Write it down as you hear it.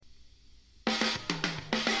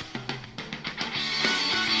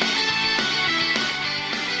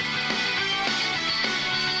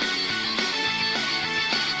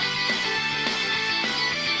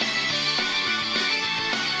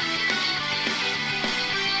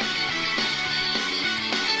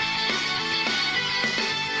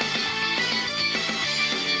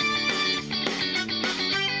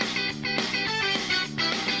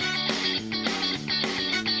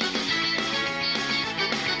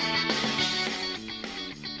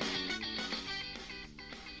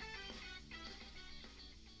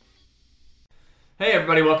Hey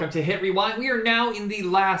everybody, welcome to Hit Rewind. We are now in the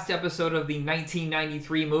last episode of the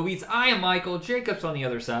 1993 movies. I am Michael, Jacob's on the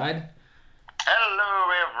other side.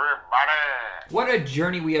 Hello, everybody. What a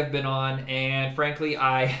journey we have been on, and frankly,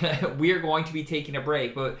 we are going to be taking a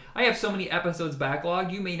break, but I have so many episodes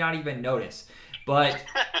backlogged, you may not even notice. But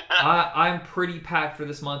I'm pretty packed for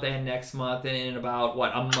this month and next month, and in about,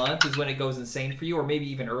 a month is when it goes insane for you, or maybe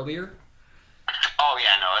even earlier? Oh,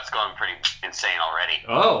 yeah, no, it's going pretty insane already.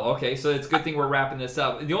 Oh, okay, so it's a good thing we're wrapping this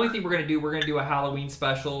up. The only thing we're going to do a Halloween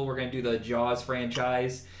special. We're going to do the Jaws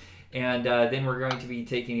franchise, and then we're going to be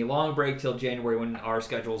taking a long break till January when our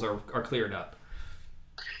schedules are cleared up.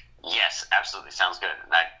 Yes, absolutely, sounds good.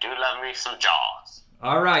 And I do love me some Jaws.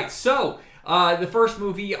 All right, so the first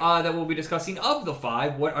movie that we'll be discussing of the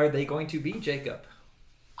five, what are they going to be, Jacob?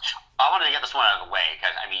 I wanted to get this one out of the way,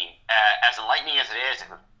 because, as enlightening as it is, it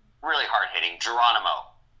was really hard-hitting. Geronimo.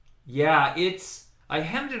 Yeah, I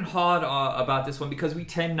hemmed and hawed about this one because we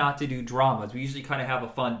tend not to do dramas. We usually kind of have a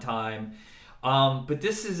fun time. But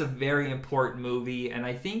this is a very important movie, and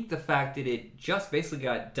I think the fact that it just basically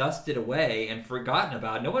got dusted away and forgotten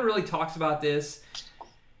about. No one really talks about this.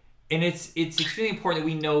 And it's extremely important that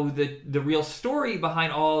we know the real story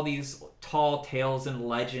behind all these tall tales and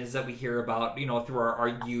legends that we hear about, through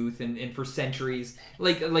our youth and for centuries.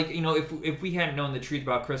 Like if we hadn't known the truth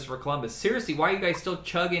about Christopher Columbus, seriously, why are you guys still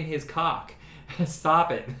chugging his cock?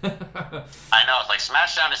 Stop it. I know, it's like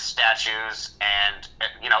smash down his statues and,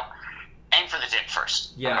 aim for the dick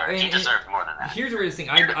first. Yeah, he deserved more than that. Here's the weirdest thing.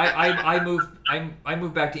 I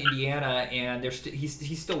moved back to Indiana, and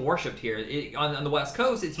he's still worshipped here. On the West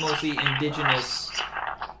Coast, it's mostly indigenous.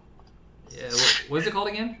 What is it called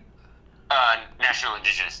again? National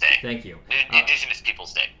Indigenous Day. Thank you. Indigenous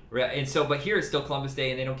Peoples Day. Right, and so, but here it's still Columbus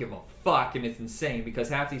Day, and they don't give a fuck, and it's insane because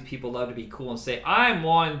half these people love to be cool and say, "I'm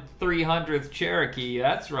 1/300th Cherokee."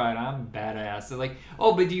 That's right, I'm badass. They're like,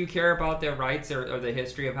 "Oh, but do you care about their rights or the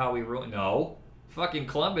history of how we rule?" No, fucking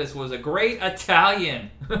Columbus was a great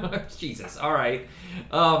Italian. Jesus, all right.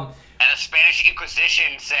 And the Spanish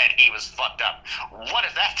Inquisition said he was fucked up. What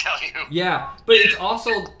does that tell you? Yeah, but it's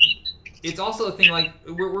also a thing, like,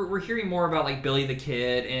 we're hearing more about, like, Billy the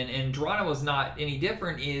Kid, and Geronimo's not any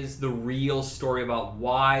different, is the real story about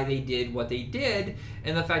why they did what they did,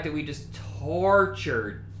 and the fact that we just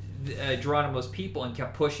tortured Geronimo's people and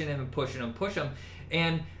kept pushing him and pushing him and pushing him,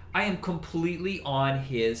 and I am completely on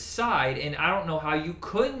his side, and I don't know how you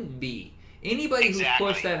couldn't be. Anybody who's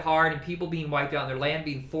pushed that hard and people being wiped out and their land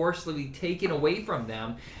being forcibly taken away from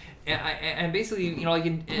them, and basically, like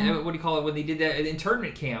in what do you call it when they did that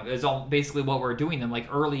internment camp is all basically what we're doing them, like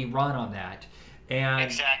early run on that. And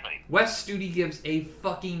exactly. Wes Studi gives a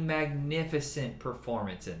fucking magnificent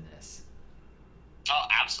performance in this. Oh,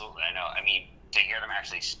 absolutely. I know. To hear them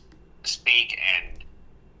actually speak and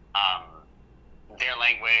their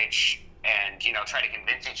language and try to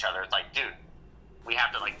convince each other, it's like, dude, we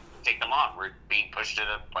have to take them on. We're being pushed to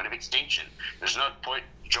the point of extinction. There's no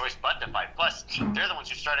choice but to fight. Plus, they're the ones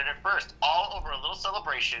who started it first, all over a little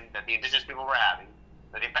celebration that the indigenous people were having.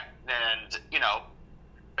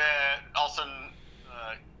 All of a sudden,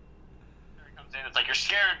 it comes in. It's like, you're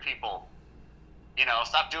scaring people.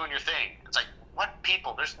 Stop doing your thing. It's like, what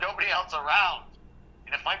people? There's nobody else around.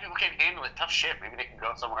 And if white people can't handle it, tough shit. Maybe they can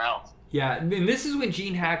go somewhere else. Yeah, and this is when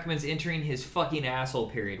Gene Hackman's entering his fucking asshole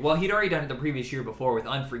period. Well, he'd already done it the previous year before with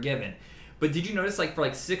Unforgiven. But did you notice,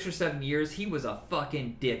 for 6 or 7 years, he was a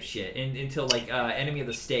fucking dipshit until, Enemy of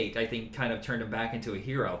the State, I think, kind of turned him back into a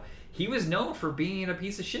hero. He was known for being a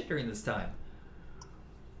piece of shit during this time.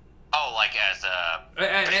 Oh,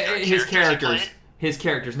 as His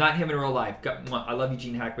characters, not him in real life. I love you,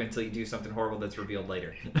 Gene Hackman, until you do something horrible that's revealed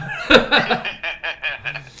later.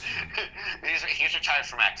 He's retired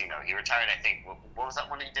from acting, though. He retired, I think. What was that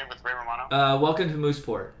one he did with Ray Romano? Welcome to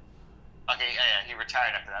Mooseport. Okay, yeah, he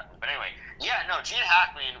retired after that one. But anyway, Gene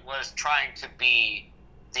Hackman was trying to be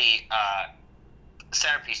the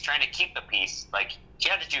centerpiece, trying to keep the peace. He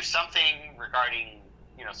had to do something regarding,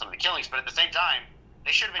 some of the killings, but at the same time,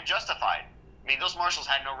 they should have been justified. Those marshals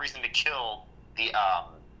had no reason to kill the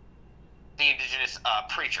indigenous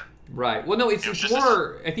preacher. Right. Well, no, it's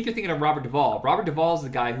more. I think you're thinking of Robert Duvall. Robert Duvall is the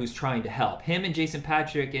guy who's trying to help. Him and Jason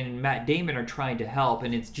Patric and Matt Damon are trying to help,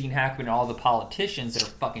 and it's Gene Hackman and all the politicians that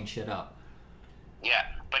are fucking shit up. Yeah,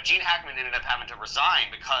 but Gene Hackman ended up having to resign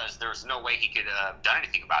because there was no way he could have done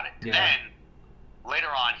anything about it. Yeah. Then later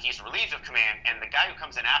on, he's relieved of command, and the guy who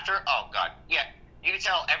comes in after, oh god, yeah. You could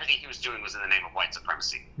tell everything he was doing was in the name of white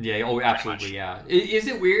supremacy. Yeah, oh, absolutely, yeah. Is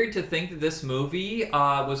it weird to think that this movie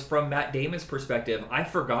was from Matt Damon's perspective? I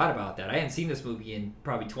forgot about that. I hadn't seen this movie in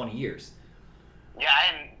probably 20 years. Yeah,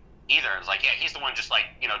 either. It's like, yeah, he's the one just like,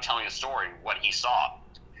 telling the story, what he saw.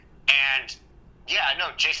 And yeah, no,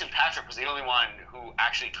 Jason Patric was the only one who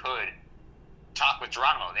actually could talk with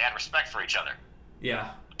Geronimo. They had respect for each other.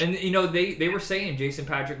 Yeah. And, they were saying Jason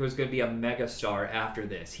Patric was going to be a megastar after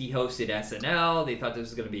this. He hosted SNL. They thought this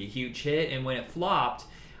was going to be a huge hit. And when it flopped,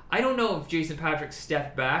 I don't know if Jason Patric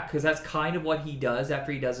stepped back, because that's kind of what he does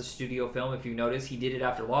after he does a studio film. If you notice, he did it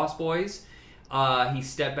after Lost Boys. He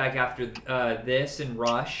stepped back after this and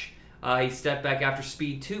Rush. He stepped back after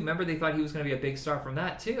Speed 2. Remember, they thought he was going to be a big star from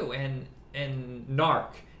that, too. And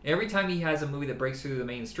Narc. Every time he has a movie that breaks through the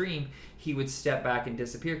mainstream, he would step back and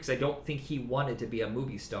disappear, because I don't think he wanted to be a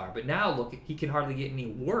movie star. But now, look, he can hardly get any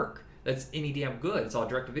work that's any damn good. It's all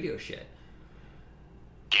direct-to-video shit.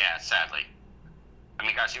 Yeah, sadly. I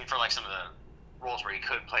mean, guys, even for, like, some of the roles where he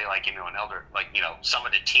could play, like, an elder, like,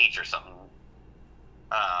 someone to teach or something,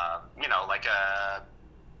 like a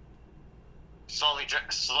slowly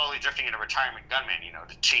drifting into retirement gunman,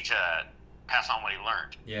 to teach, pass on what he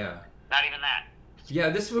learned. Yeah. Not even that. Yeah,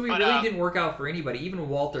 this movie really didn't work out for anybody. Even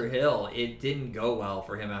Walter Hill, it didn't go well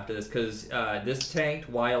for him after this, because this tanked,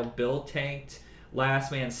 Wild Bill tanked,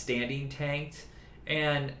 Last Man Standing tanked,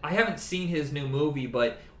 and I haven't seen his new movie,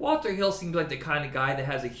 but Walter Hill seems like the kind of guy that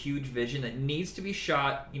has a huge vision that needs to be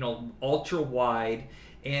shot, ultra wide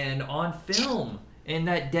and on film. And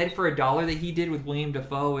that Dead for a Dollar that he did with William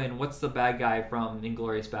Dafoe and what's the bad guy from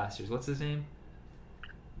Inglourious Basterds? What's his name?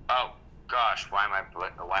 Oh gosh, why am I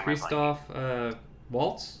Christoph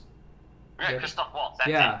Waltz? Yeah, Christoph Waltz. That's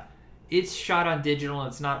it. It's shot on digital and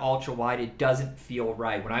it's not ultra wide. It doesn't feel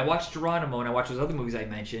right. When I watch Geronimo and I watch those other movies I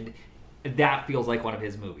mentioned, that feels like one of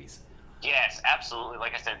his movies. Yes, absolutely.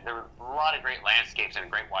 Like I said, there were a lot of great landscapes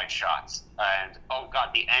and great wide shots. And oh god,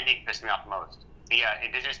 the ending pissed me off the most. The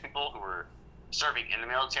indigenous people who were serving in the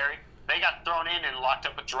military, they got thrown in and locked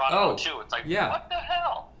up with Geronimo too. It's like, what the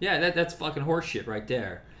hell? Yeah, that's fucking horseshit right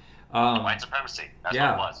there. White supremacy. That's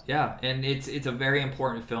what it was. Yeah, and it's a very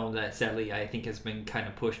important film that sadly I think has been kind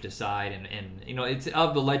of pushed aside, and it's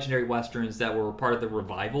of the legendary westerns that were part of the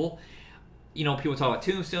revival. People talk about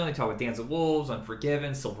Tombstone, they talk about Dance of Wolves,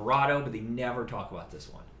 Unforgiven, Silverado, but they never talk about this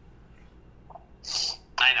one.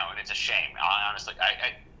 I know, and it's a shame. Honestly,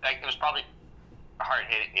 I it was probably hard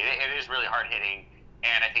hitting. It is really hard hitting,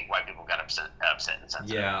 and I think white people got upset and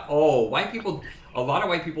sensitive. Yeah. Oh, a lot of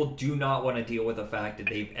white people do not want to deal with the fact that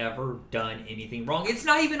they've ever done anything wrong. It's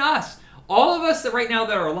not even us. All of us that right now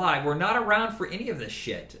that are alive, we're not around for any of this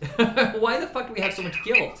shit. Why the fuck do we have so much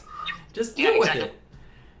guilt? Just deal with it.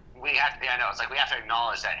 We have to. I know. It's like we have to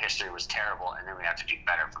acknowledge that history was terrible, and then we have to do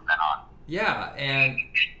better from then on. Yeah, and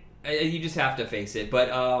you just have to face it.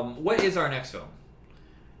 But what is our next film?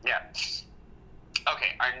 Yeah.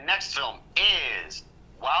 Okay, our next film is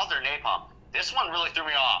Wilder Napalm. This one really threw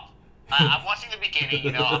me off. I'm watching the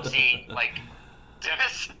beginning, I'm seeing, like,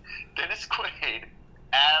 Dennis Quaid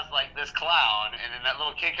as, like, this clown, and then that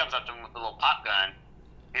little kid comes up to him with a little pop gun,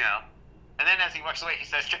 and then as he walks away, he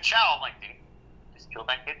says, "Ka-chow." I'm like, dude, just killed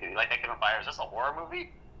that kid? Did he light that kid on fire? Is this a horror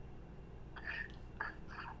movie?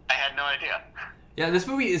 I had no idea. Yeah, this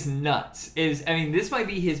movie is nuts. This might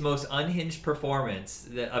be his most unhinged performance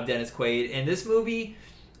of Dennis Quaid, and this movie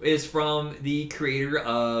is from the creator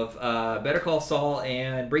of Better Call Saul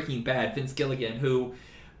and Breaking Bad, Vince Gilligan, who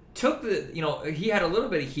took he had a little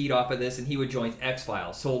bit of heat off of this, and he would join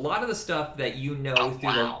X-Files. So a lot of the stuff that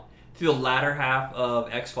through the latter half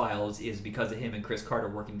of X-Files is because of him and Chris Carter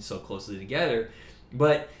working so closely together.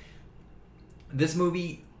 But this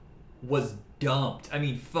movie was dumped.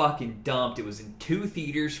 Fucking dumped. It was in 2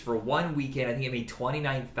 theaters for 1 weekend. I think it made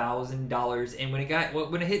 $29,000. And when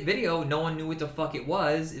it hit video, no one knew what the fuck it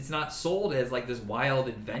was. It's not sold as like this wild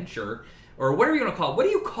adventure or whatever you want to call it. What do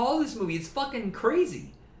you call this movie? It's fucking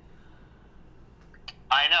crazy.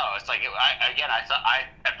 I know. It's like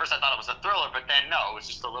at first I thought it was a thriller, but then no, it was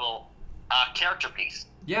just a little character piece.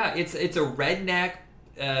 Yeah, it's a redneck.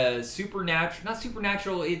 Not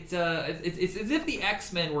supernatural. It's as if the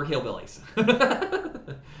X-Men were hillbillies.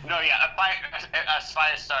 No, yeah, a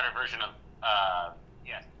Firestarter version of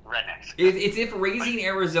rednecks. It's if Raising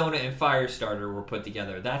Arizona and Firestarter were put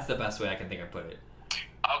together. That's the best way I can think of put it.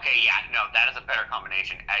 Okay, yeah, no, that is a better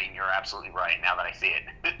combination. You're absolutely right. Now that I see it.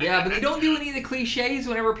 Yeah, but they don't do any of the cliches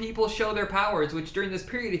whenever people show their powers. Which during this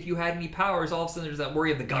period, if you had any powers, all of a sudden there's that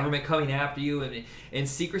worry of the government coming after you and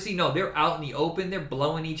secrecy. No, they're out in the open. They're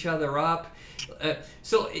blowing each other up.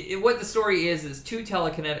 What the story is 2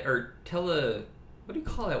 telekinetic or what do you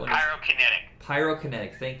call that one?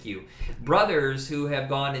 Pyrokinetic. Thank you. Brothers who have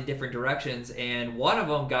gone in different directions, and one of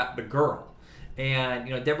them got the girl. And,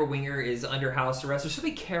 Deborah Winger is under house arrest. There's so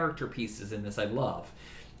many character pieces in this I love.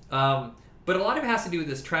 But a lot of it has to do with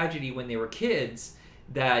this tragedy when they were kids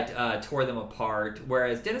that tore them apart,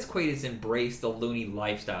 whereas Dennis Quaid has embraced the loony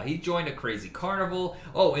lifestyle. He joined a crazy carnival.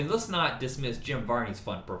 Oh, and let's not dismiss Jim Varney's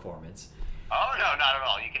fun performance. Oh, no, not at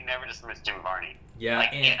all. You can never dismiss Jim Varney. Yeah,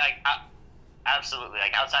 absolutely.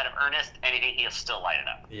 Like, outside of Ernest, anything, he'll still light it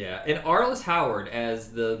up. Yeah, and Arliss Howard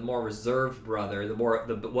as the more reserved brother, the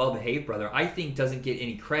well-behaved brother, I think doesn't get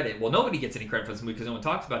any credit. Well, nobody gets any credit for this movie because no one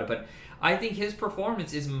talks about it, but I think his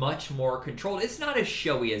performance is much more controlled. It's not as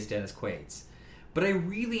showy as Dennis Quaid's, but I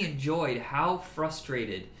really enjoyed how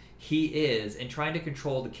frustrated he is in trying to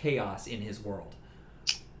control the chaos in his world.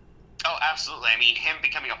 Oh, absolutely. I mean, him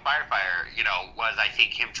becoming a firefighter, was, I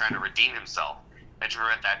think, him trying to redeem himself and to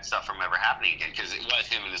prevent that stuff from ever happening again, because it was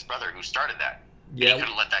him and his brother who started that. Yeah. And he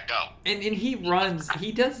couldn't let that go. And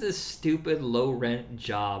he does this stupid low-rent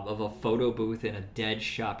job of a photo booth in a dead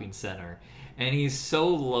shopping center. And he's so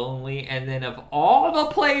lonely, and then of all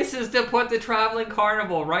the places to put the traveling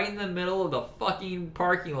carnival, right in the middle of the fucking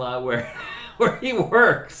parking lot where he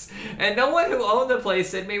works. And no one who owned the place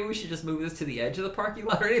said, maybe we should just move this to the edge of the parking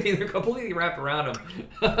lot or anything. They're completely wrapped around him.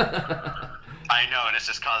 I know, and it's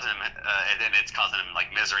just causing him, and then it's causing him,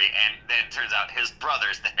 like, misery, and then it turns out his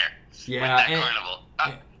brother's there with that carnival.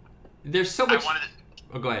 There's so much...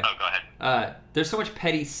 Oh, go ahead. Oh, go ahead. There's so much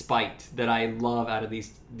petty spite that I love out of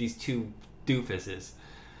these two doofuses.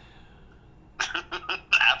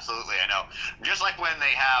 Absolutely, I know. Just like when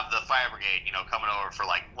they have the fire brigade, coming over for,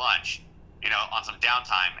 like, lunch, on some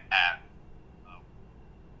downtime at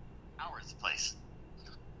Howard's place.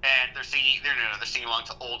 And they're singing along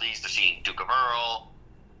to oldies. They're singing Duke of Earl,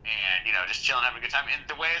 and just chilling, having a good time. And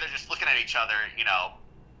the way they're just looking at each other, in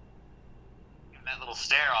that little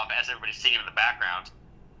stare off as everybody's singing in the background.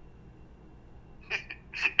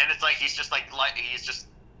 And it's like he's just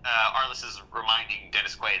Arliss is reminding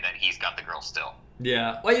Dennis Quaid that he's got the girl still.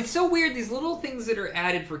 Yeah. Well, it's so weird, these little things that are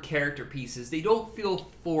added for character pieces, they don't feel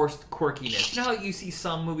forced quirkiness. You know how you see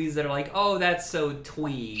some movies that are like, oh, that's so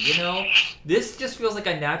twee, This just feels like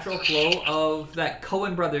a natural flow of that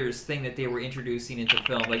Coen Brothers thing that they were introducing into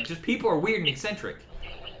film. Like, just people are weird and eccentric.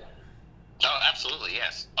 Oh, absolutely,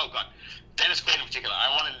 yes. Oh, God. Dennis Quaid in particular, I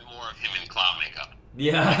wanted more of him in clown makeup.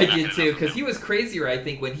 Yeah, I did too, because he was crazier, I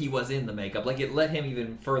think, when he was in the makeup. Like, it let him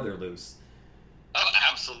even further loose. Oh,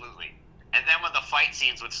 absolutely. And then when the fight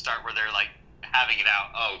scenes would start where they're, like, having it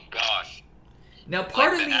out, oh, gosh. Now,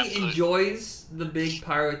 part of me enjoys the big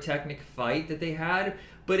pyrotechnic fight that they had,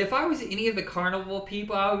 but if I was any of the carnival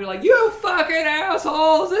people, I would be like, you fucking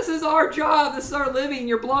assholes! This is our job! This is our living!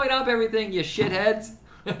 You're blowing up everything, you shitheads!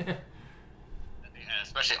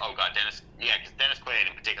 Especially, oh, God, because Dennis Quaid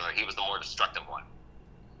in particular, he was the more destructive one.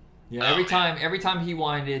 Yeah, every time he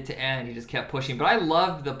wanted it to end, he just kept pushing. But I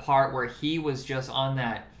loved the part where he was just on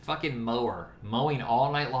that fucking mower, mowing all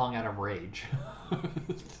night long out of rage. I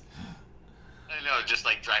know, just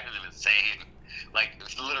like driving them insane. Like,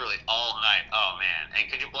 literally all night. Oh, man. And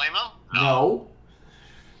could you blame him? No.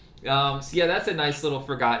 So yeah, that's a nice little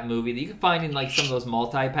forgotten movie that you can find in like some of those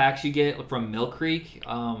multi-packs you get from Mill Creek.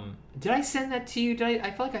 Did I send that to you?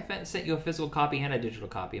 I feel like I sent you a physical copy and a digital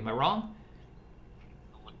copy. Am I wrong?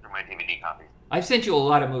 My DVD copy. I've sent you a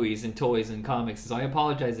lot of movies and toys and comics, so I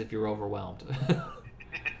apologize if you're overwhelmed.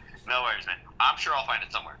 No worries, man. I'm sure I'll find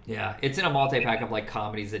it somewhere. Yeah, it's in a multi-pack of like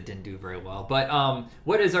comedies that didn't do very well. But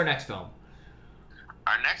what is our next film?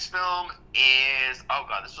 Our next film is, oh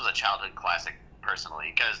God, this was a childhood classic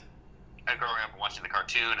personally, because growing up and watching the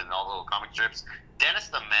cartoon and all the little comic strips, Dennis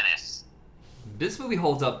the Menace. This movie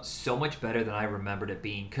holds up so much better than I remembered it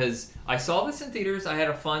being, because I saw this in theaters, I had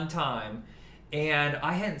a fun time, and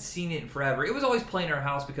I hadn't seen it in forever. It was always playing in our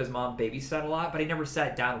house because Mom babysat a lot, but I never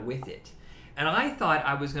sat down with it. And I thought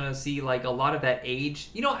I was going to see like a lot of that age.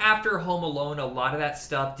 After Home Alone, a lot of that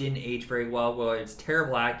stuff didn't age very well. Well, it's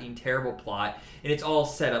terrible acting, terrible plot, and it's all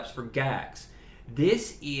setups for gags.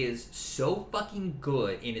 This is so fucking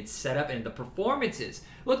good in its setup and the performances.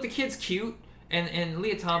 Look, the kid's cute, and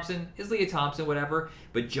Leah Thompson is Leah Thompson, whatever.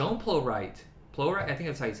 But Joan Plowright, I think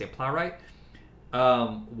that's how you say it, Plowright,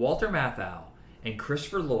 Walter Matthau, and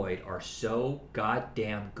Christopher Lloyd are so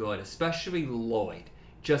goddamn good, especially Lloyd.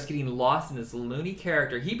 Just getting lost in this loony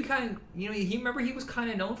character. He was kind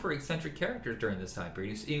of known for eccentric characters during this time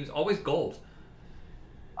period. He was always gold.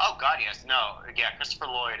 Oh, God, yes. No. Yeah, Christopher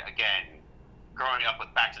Lloyd, again, growing up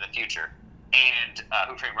with Back to the Future and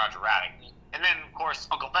Who Framed Roger Rabbit. And then, of course,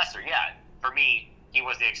 Uncle Fester. Yeah, for me, he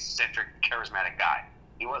was the eccentric, charismatic guy.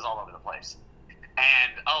 He was all over the place.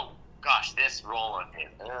 And, oh, gosh, this role of his.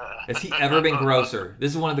 Has he ever been grosser?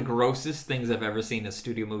 This is one of the grossest things I've ever seen in a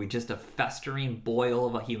studio movie. Just a festering boil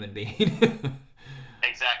of a human being.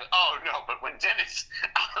 Exactly. Oh, no, but when Dennis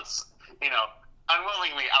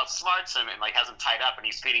unwillingly outsmarts him and like has him tied up, and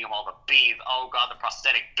he's feeding him all the beef. Oh god, the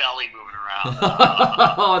prosthetic belly moving around.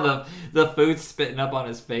 Oh, the food spitting up on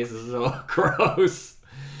his face is so gross.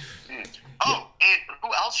 Oh, and who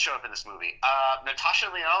else showed up in this movie? Natasha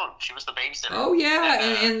Lyonne. She was the babysitter. Oh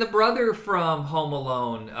yeah, and the brother from Home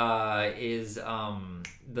Alone is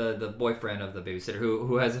the boyfriend of the babysitter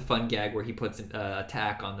who has a fun gag where he puts a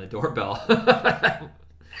tack on the doorbell.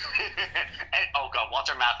 And, oh god,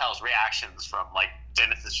 Walter Matthau's reactions from like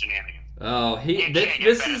Dennis's shenanigans. Oh,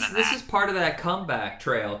 this is part of that comeback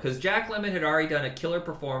trail because Jack Lemmon had already done a killer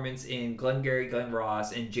performance in Glengarry Glen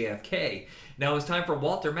Ross and JFK. Now it's time for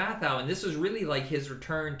Walter Matthau, and this was really like his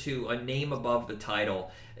return to a name above the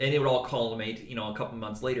title, and it would all culminate, a couple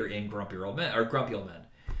months later in Grumpy Old Men.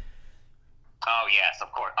 Oh yes,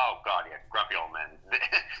 of course. Oh god, yeah, Grumpy Old Men.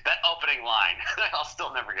 That opening line, I'll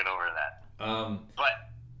still never get over that.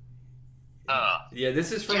 Yeah,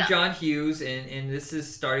 this is from John Hughes, and this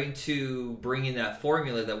is starting to bring in that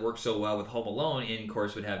formula that works so well with Home Alone, and of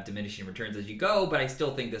course would have diminishing returns as you go, but I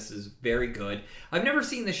still think this is very good. I've never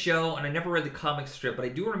seen the show, and I never read the comic strip, but I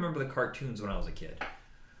do remember the cartoons when I was a kid.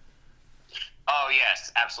 Oh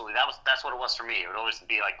yes, absolutely. That's what it was for me. It would always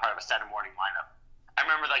be like part of a Saturday morning lineup. I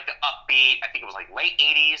remember like the upbeat, I think it was like late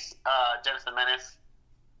 80s Dennis the Menace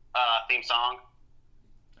theme song.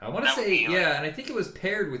 I want to say, and I think it was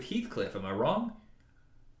paired with Heathcliff. Am I wrong?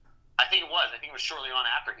 I think it was. I think it was shortly on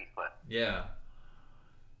after Heathcliff. Yeah.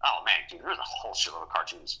 Oh, man, dude, there was a whole shitload of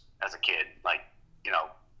cartoons as a kid, like,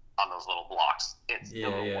 on those little blocks. It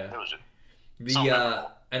was just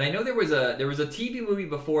and I know there was a TV movie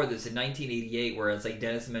before this in 1988 where it's like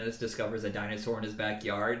Dennis the Menace discovers a dinosaur in his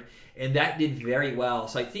backyard, and that did very well.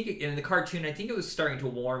 So I think in the cartoon, I think it was starting to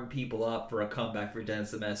warm people up for a comeback for Dennis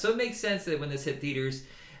the Menace. So it makes sense that when this hit theaters,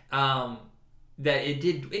 that it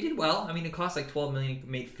did well. I mean, it cost like $12 million,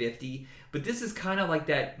 made 50. But this is kind of like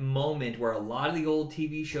that moment where a lot of the old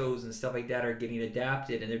TV shows and stuff like that are getting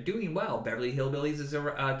adapted, and they're doing well. Beverly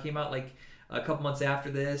Hillbillies came out like a couple months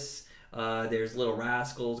after this. There's Little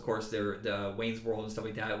Rascals, of course. The Wayne's World and stuff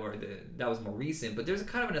like that. That was more recent, but there's a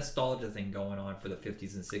kind of a nostalgia thing going on for the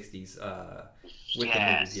 50s and 60s with the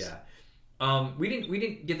movies. Yeah. We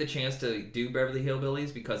didn't get the chance to do Beverly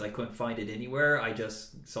Hillbillies because I couldn't find it anywhere. I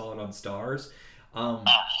just saw it on Stars. And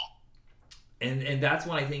that's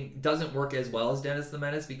one I think doesn't work as well as Dennis the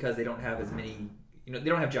Menace because they don't have as many, they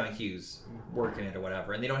don't have John Hughes working it or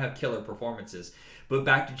whatever, and they don't have killer performances. But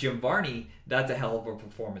back to Jim Varney, that's a hell of a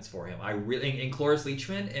performance for him. And Cloris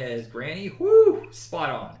Leachman as Granny, whoo, spot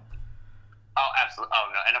on. Oh, absolutely. Oh,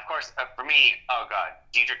 no. And of course, for me, oh, God,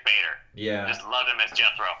 Diedrich Bader. Yeah. Just loved him as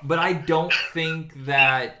Jethro. But I don't think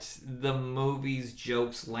that the movie's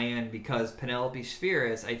jokes land because Penelope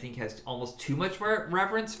Spheris, I think, has almost too much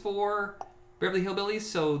reverence for Beverly Hillbillies,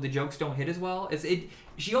 so the jokes don't hit as well.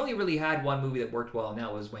 She only really had one movie that worked well, and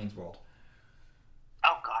that was Wayne's World.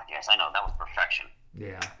 Oh, God, yes, I know. That was perfection.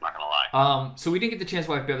 Yeah. I'm not going to lie. So we didn't get the chance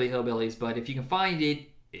to watch Beverly Hillbillies, but if you can find it,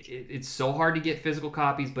 it's so hard to get physical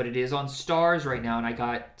copies, but it is on Stars right now, and I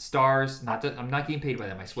got Stars. I'm not getting paid by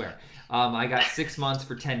them, I swear. I got 6 months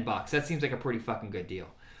for $10. That seems like a pretty fucking good deal.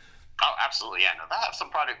 Oh, absolutely, yeah. No, they'll have some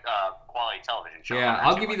product quality television show. Yeah,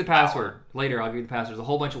 I'll give you the password later. I'll give you the password. There's a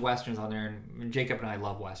whole bunch of westerns on there, and Jacob and I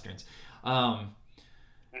love westerns. What's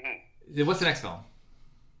the next film?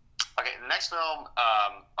 Okay, the next film.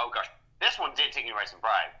 Oh gosh, this one did take me by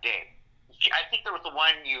surprise, Dave. I think there was the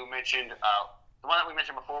one you mentioned. The one that we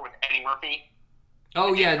mentioned before with Eddie Murphy.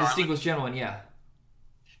 Oh, yeah, Distinguished Gentleman, yeah.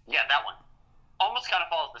 Yeah, that one. Almost kind of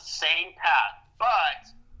follows the same path, but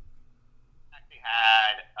actually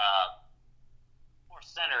had more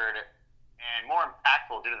centered and more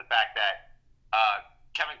impactful due to the fact that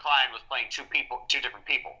Kevin Kline was playing two different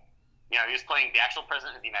people. He was playing the actual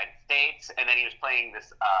president of the United States, and then he was playing this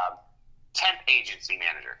temp agency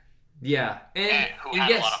manager. Yeah, and who had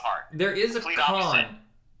a lot of heart. There is a con.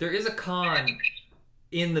 There is a con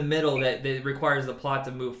in the middle that requires the plot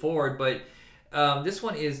to move forward, but this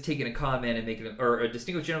one is taking a con man and making him, or a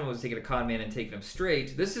Distinguished Gentleman was taking a con man and taking him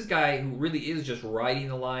straight. This is a guy who really is just riding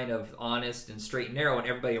the line of honest and straight and narrow, and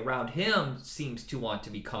everybody around him seems to want to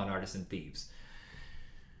be con artists and thieves.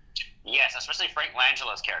 Yes, especially Frank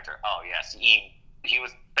Langelo's character. Oh, yes. He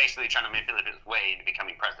was basically trying to manipulate his way into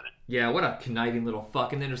becoming president. Yeah, what a conniving little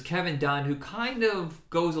fuck. And then there's Kevin Dunn, who kind of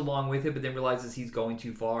goes along with it, but then realizes he's going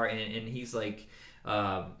too far, and he's like,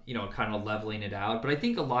 kind of leveling it out. But I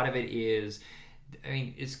think a lot of it is,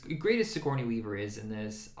 as great as Sigourney Weaver is in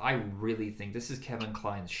this, I really think this is Kevin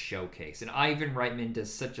Kline's showcase. And Ivan Reitman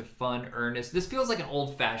does such a fun, earnest, this feels like an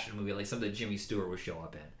old-fashioned movie, like something that Jimmy Stewart would show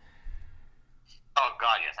up in. Oh,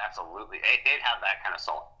 God, yes, absolutely. It did have that kind of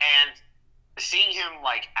soul. And seeing him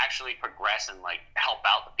like actually progress and like help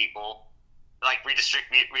out the people, like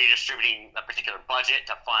redistributing a particular budget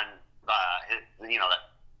to fund the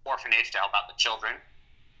orphanage to help out the children,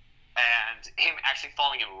 and him actually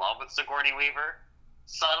falling in love with Sigourney Weaver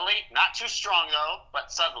subtly, not too strong though,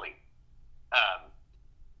 but subtly.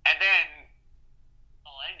 And then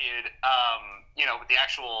all ended, with the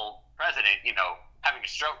actual president, having a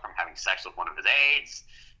stroke from having sex with one of his aides.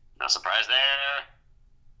 No surprise there.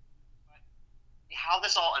 But how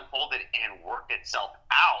this all unfolded and worked itself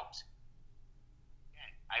out,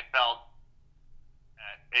 I felt,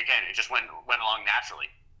 again, it just went along naturally.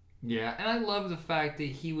 Yeah, and I love the fact that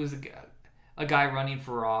he was a guy running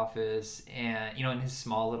for office and, in his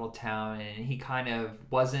small little town, and he kind of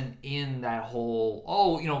wasn't in that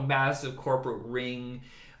whole, massive corporate ring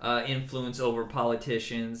influence over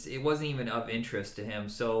politicians. It wasn't even of interest to him.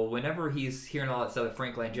 So whenever he's hearing all that stuff that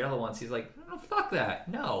Frank Langella wants, he's like, oh, fuck that.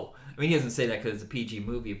 No. I mean, he doesn't say that because it's a PG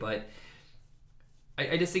movie, but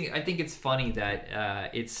I think it's funny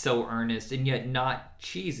that it's so earnest and yet not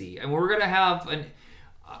cheesy. And we're going to have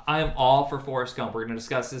I'm all for Forrest Gump. We're going to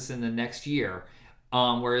discuss this in the next year.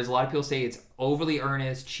 Whereas a lot of people say it's overly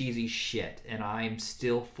earnest, cheesy shit, and I'm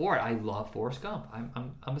still for it. I love Forrest Gump.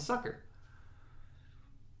 I'm a sucker.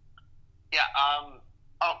 Yeah.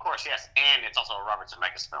 Of course, yes, and it's also a Robert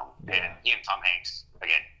Zemeckis film. Yeah. And he and Tom Hanks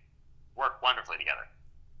again work wonderfully together.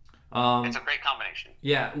 It's a great combination.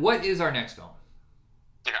 Yeah. What is our next film?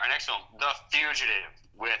 Yeah, our next film, The Fugitive,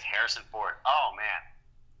 with Harrison Ford. Oh man.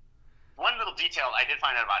 One little detail I did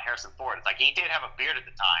find out about Harrison Ford is like he did have a beard at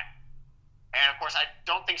the time. And of course, I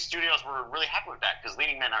don't think studios were really happy with that because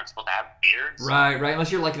leading men aren't supposed to have beards. Right.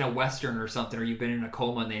 Unless you're like in a Western or something, or you've been in a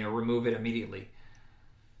coma and they remove it immediately.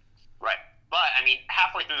 Right. But, I mean,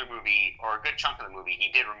 halfway through the movie, or a good chunk of the movie,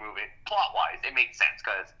 he did remove it plot-wise. It made sense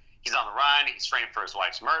because he's on the run, he's framed for his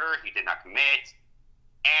wife's murder, he did not commit.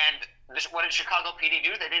 And what did Chicago PD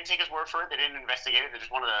do? They didn't take his word for it. They didn't investigate it. They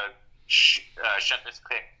just wanted to shut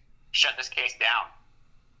this case down.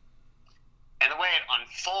 And the way it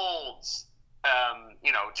unfolds,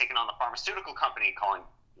 taking on the pharmaceutical company, calling,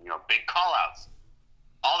 big call-outs.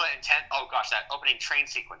 All the intent, oh gosh, that opening train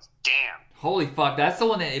sequence, damn. Holy fuck, that's the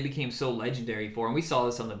one that it became so legendary for, and we saw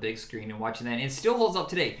this on the big screen and watching that, and it still holds up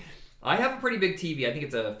today. I have a pretty big TV, I think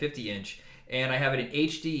it's a 50-inch, and I have it in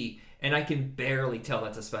HD, and I can barely tell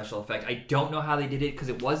that's a special effect. I don't know how they did it, because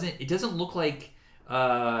it doesn't look like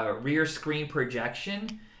rear screen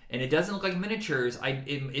projection, and it doesn't look like miniatures.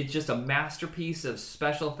 It's just a masterpiece of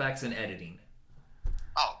special effects and editing.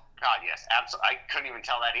 Oh, God, yes, absolutely. I couldn't even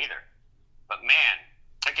tell that either. But man,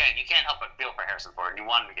 again, you can't help but feel for Harrison Ford, and you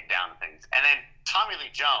want him to get down to things. And then Tommy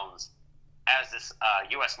Lee Jones as this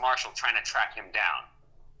U.S. Marshal trying to track him down.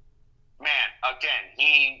 Man, again,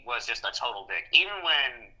 he was just a total dick. Even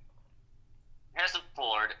when Harrison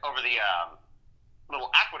Ford, over the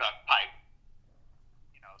little aqueduct pipe,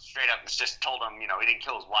 straight up just told him, he didn't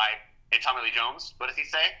kill his wife. Hey, Tommy Lee Jones, what does he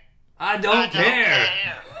say? I don't care.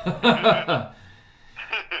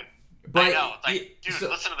 But I know, it's like, dude,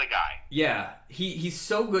 listen to the guy. Yeah, he's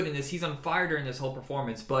so good in this. He's on fire during this whole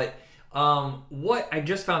performance. But what I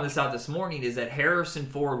just found this out this morning is that Harrison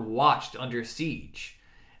Ford watched Under Siege,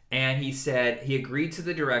 and he said he agreed to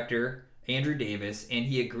the director Andrew Davis, and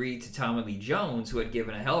he agreed to Tommy Lee Jones, who had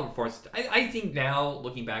given a hell of a performance. I think now,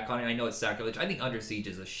 looking back on it, I know it's sacrilege. I think Under Siege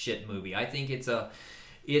is a shit movie. I think it's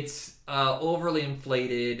overly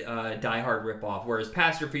inflated Die Hard ripoff, whereas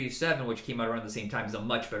Passenger 57, which came out around the same time, is a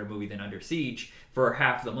much better movie than Under Siege for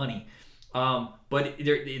half the money. But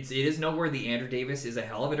it is noteworthy. Andrew Davis is a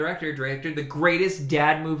hell of a director. Directed the greatest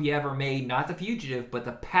dad movie ever made, not The Fugitive, but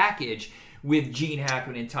The Package with Gene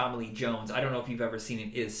Hackman and Tommy Lee Jones. I don't know if you've ever seen it.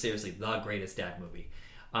 It is seriously the greatest dad movie.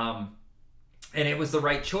 And it was the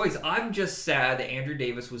right choice. I'm just sad that Andrew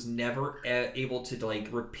Davis was never able to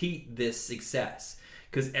repeat this success.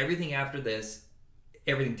 Because everything after this,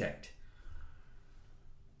 everything tanked.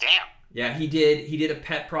 Damn. Yeah, he did a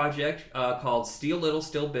pet project called Steal Little,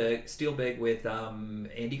 Steal Big with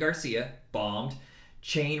Andy Garcia, bombed.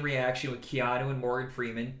 Chain Reaction with Keanu and Morgan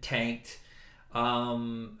Freeman, tanked.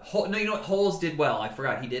 Holes did well. I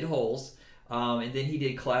forgot he did Holes. And then he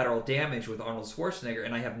did Collateral Damage with Arnold Schwarzenegger,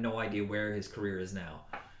 and I have no idea where his career is now.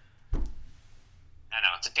 I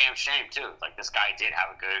know, it's a damn shame too. Like, this guy did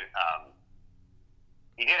have a good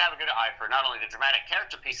he did have a good eye for not only the dramatic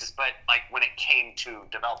character pieces, but like when it came to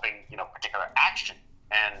developing, particular action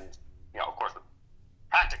and, of course,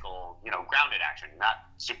 practical, grounded action, not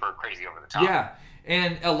super crazy over the top. Yeah,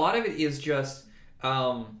 and a lot of it is just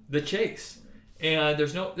the chase, and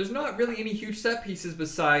there's not really any huge set pieces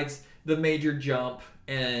besides the major jump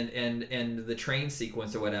and the train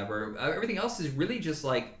sequence or whatever. Everything else is really just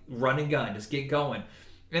like run and gun, just get going.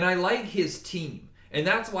 And I like his team. And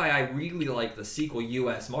that's why I really like the sequel,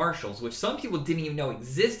 U.S. Marshals, which some people didn't even know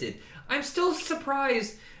existed. I'm still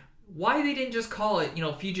surprised why they didn't just call it,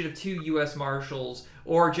 Fugitive 2 U.S. Marshals,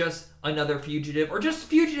 or just another Fugitive, or just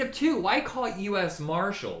Fugitive 2. Why call it U.S.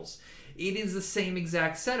 Marshals? It is the same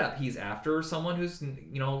exact setup. He's after someone who's,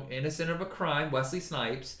 innocent of a crime, Wesley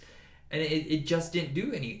Snipes, and it just didn't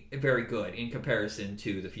do any very good in comparison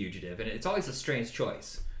to the Fugitive. And it's always a strange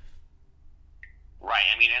choice. Right.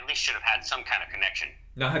 I mean, at least should have had some kind of connection.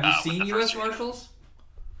 Now, have you seen U.S. Marshals?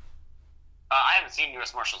 I haven't seen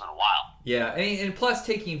U.S. Marshals in a while. Yeah, and plus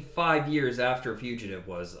taking 5 years after Fugitive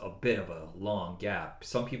was a bit of a long gap.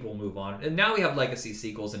 Some people move on. And now we have legacy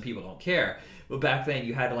sequels and people don't care. But back then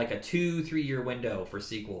you had like a 2-3 year window for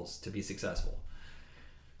sequels to be successful.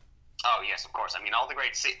 Oh, yes, of course. I mean, all the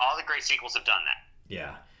great sequels have done that.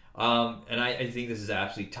 Yeah. And I think this is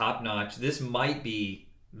absolutely top-notch. This might be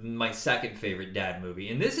my second favorite dad movie.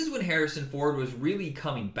 And this is when Harrison Ford was really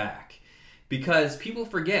coming back. Because people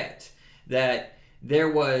forget that there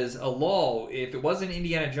was a lull. If it wasn't an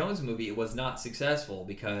Indiana Jones movie, it was not successful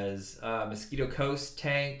because Mosquito Coast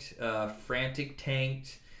tanked, Frantic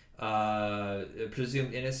tanked,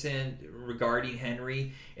 Presumed Innocent regarding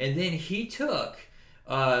Henry. And then he took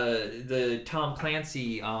the Tom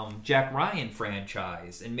Clancy Jack Ryan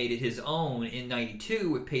franchise and made it his own in 92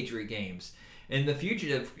 with Patriot Games. And The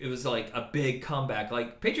Fugitive, it was like a big comeback.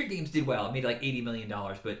 Like, Patriot Games did well. It made like $80 million.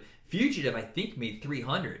 But Fugitive, I think, made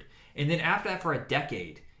 $300. And then after that, for a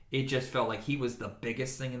decade, it just felt like he was the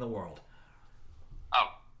biggest thing in the world. Oh,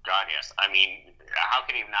 God, yes. I mean, how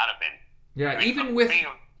could he not have been? Yeah,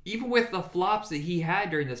 even with the flops that he had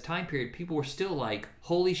during this time period, people were still like,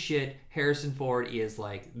 holy shit, Harrison Ford is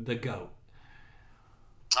like the GOAT.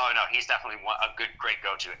 Oh, no, he's definitely great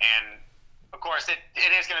go-to. And, of course, it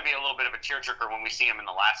is going to be a little bit of a tearjerker when we see him in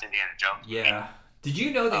the last Indiana Jones movie. Yeah. Did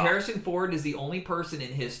you know that Harrison Ford is the only person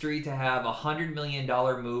in history to have a $100 million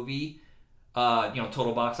movie,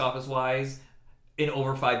 total box office wise, in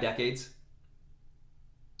over 5 decades?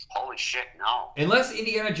 Holy shit, no. Unless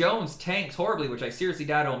Indiana Jones tanks horribly, which I seriously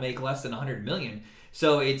doubt it'll make less than $100 million.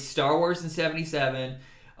 So it's Star Wars in 77,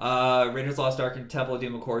 Raiders Lost Ark and Temple of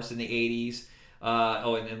Doom, of course, in the 80s.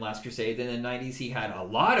 And Last Crusade. Then in the 90s, he had a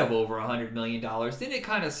lot of over $100 million. Then it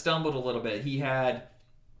kind of stumbled a little bit. He had,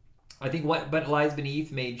 I think, What Lies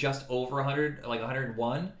Beneath made just over 100, like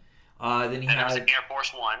 101. Then he had... that was Air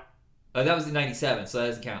Force One. That was in 97, so that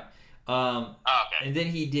doesn't count. Okay. And then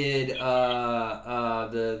he did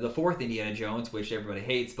the fourth Indiana Jones, which everybody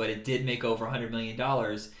hates, but it did make over $100 million.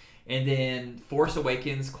 And then Force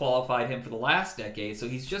Awakens qualified him for the last decade, so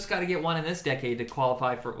he's just got to get one in this decade to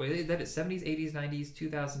qualify for, wait, that is 70s, 80s, 90s,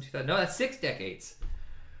 2000. No, that's 6 decades.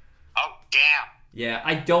 Oh, damn. Yeah,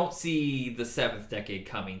 I don't see the 7th decade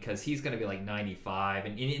coming, because he's going to be like 95.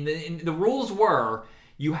 And the rules were,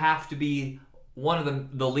 you have to be one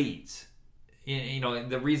of the leads.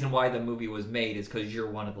 The reason why the movie was made is because you're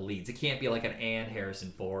one of the leads. It can't be like an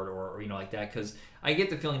Harrison Ford or like that, because I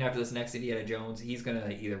get the feeling after this next Indiana Jones, he's going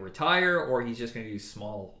to either retire or he's just going to do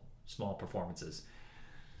small performances.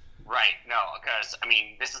 Right. No, because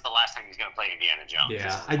this is the last time he's going to play Indiana Jones.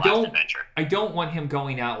 Yeah, I don't want him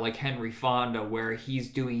going out like Henry Fonda, where he's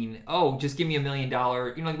doing, just give me $1 million.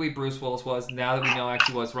 Like the way Bruce Willis was. Now that we know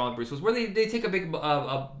actually what's wrong with Bruce Willis, where they take a big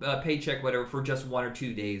paycheck, whatever, for just 1 or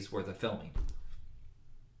 2 days worth of filming.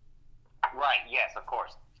 Right. Yes, of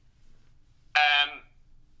course.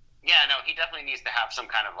 Yeah. No, he definitely needs to have some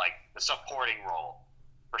kind of like a supporting role,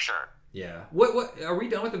 for sure. Yeah. What? Are we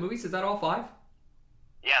done with the movies? Is that all 5?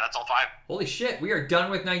 Yeah, that's all 5. Holy shit, we are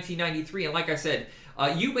done with 1993. And like I said,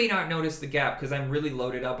 you may not notice the gap because I'm really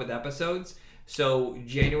loaded up with episodes. So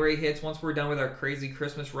January hits, once we're done with our crazy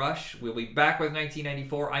Christmas rush, we'll be back with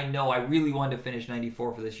 1994. I know I really wanted to finish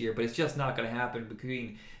 94 for this year, but it's just not going to happen.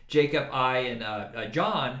 Between Jacob, I, and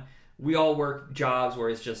John, we all work jobs where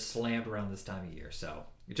it's just slammed around this time of year. So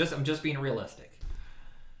I'm just being realistic.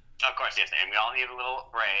 Of course, yes, and we all need a little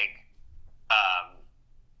break.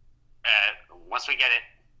 Once we get it,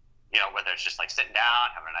 whether it's just like sitting down,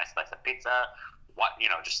 having a nice slice of pizza,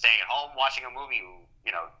 just staying at home, watching a movie,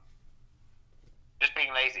 just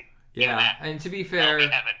being lazy. Yeah, and to be fair,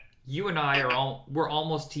 you and I we're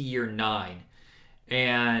almost to year 9,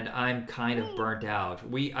 and I'm kind of burnt out.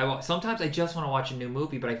 Sometimes I just want to watch a new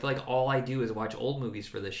movie, but I feel like all I do is watch old movies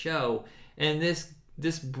for the show, and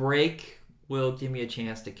this break will give me a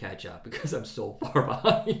chance to catch up because I'm so far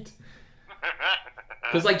behind.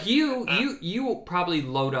 Because like you probably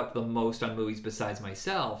load up the most on movies besides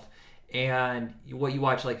myself, And what you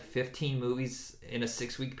watch like 15 movies in a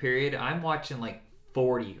 6-week period, I'm watching like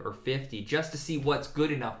 40 or 50 just to see what's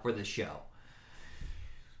good enough for the show.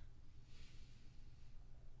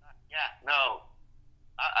 Yeah, no,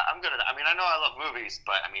 I'm good at that. I mean, I know I love movies,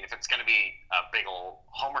 but I mean, if it's going to be a big old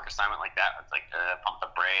homework assignment like that, it's like pump the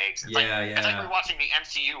brakes. It's It's like we're watching the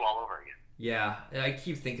MCU all over again. Yeah, I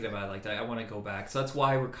keep thinking about it like that. I want to go back. So that's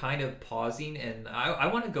why we're kind of pausing, and I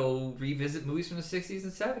want to go revisit movies from the 60s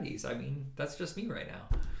and 70s. I mean, that's just me right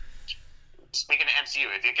now. Speaking of MCU,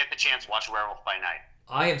 if you get the chance, watch Werewolf by Night.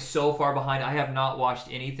 I am so far behind. I have not watched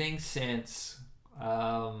anything since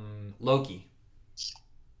Loki.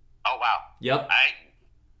 Oh, wow. Yep.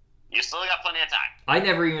 You still got plenty of time. I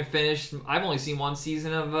never even finished. I've only seen one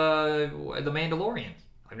season of The Mandalorian.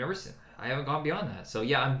 I haven't gone beyond that. So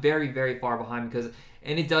yeah, I'm very, very far behind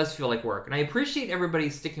and it does feel like work. And I appreciate everybody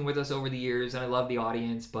sticking with us over the years, and I love the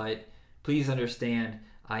audience, but please understand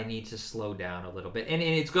I need to slow down a little bit. And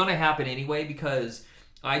it's going to happen anyway, because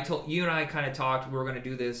you and I kind of talked, we were going to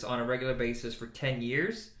do this on a regular basis for 10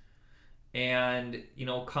 years. And,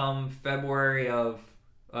 come February of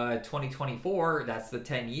 2024, that's the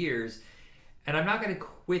 10 years. And I'm not going to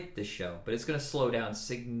quit the show, but it's going to slow down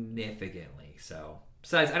significantly. So,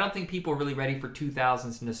 besides, I don't think people are really ready for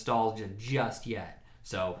 2000s nostalgia just yet.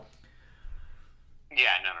 So, yeah,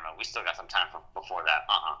 no. We still got some time before that.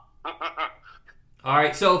 All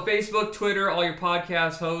right, so Facebook, Twitter, all your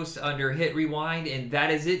podcast hosts under Hit Rewind, and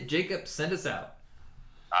that is it. Jacob, send us out.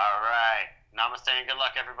 All right. Namaste and good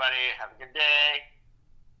luck, everybody. Have a good day.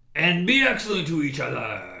 And be excellent to each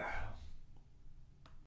other.